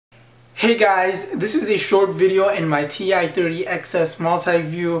Hey guys, this is a short video in my TI-30XS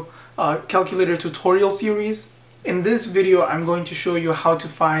Multiview calculator tutorial series. In this video, I'm going to show you how to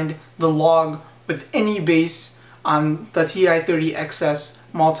find the log with any base on the TI-30XS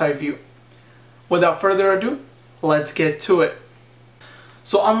Multiview. Without further ado, let's get to it.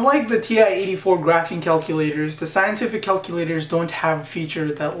 So unlike the TI-84 graphing calculators, the scientific calculators don't have a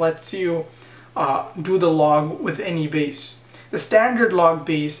feature that lets you do the log with any base. The standard log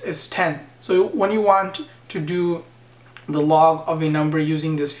base is 10. So when you want to do the log of a number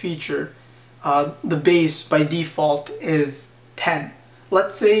using this feature, the base by default is 10.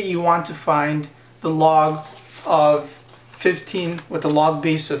 Let's say you want to find the log of 15 with a log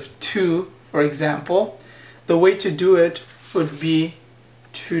base of 2, for example. The way to do it would be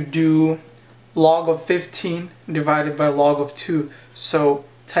to do log of 15 divided by log of 2. So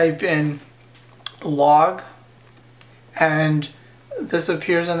type in log, and this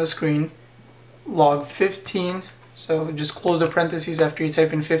appears on the screen, log 15. So just close the parentheses after you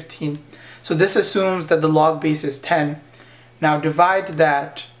type in 15. So this assumes that the log base is 10. Now divide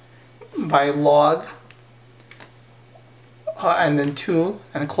that by log and then 2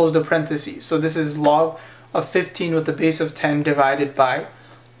 and close the parentheses. So this is log of 15 with the base of 10 divided by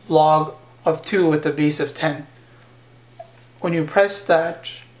log of 2 with the base of 10. When you press that,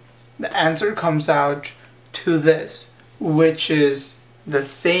 the answer comes out to this, which is the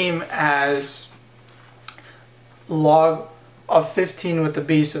same as log of 15 with the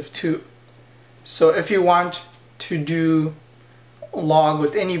base of 2. So if you want to do log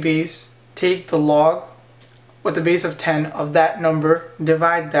with any base, take the log with the base of 10 of that number,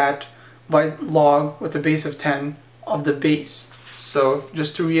 divide that by log with the base of 10 of the base. So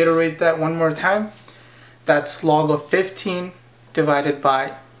just to reiterate that one more time, that's log of 15 divided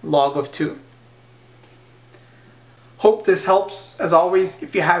by log of 2. Hope this helps. As always,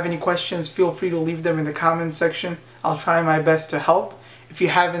 if you have any questions, feel free to leave them in the comments section. I'll try my best to help. If you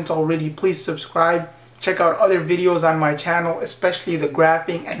haven't already, please subscribe. Check out other videos on my channel, especially the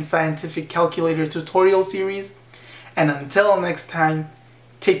graphing and scientific calculator tutorial series. And until next time,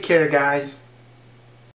 take care guys.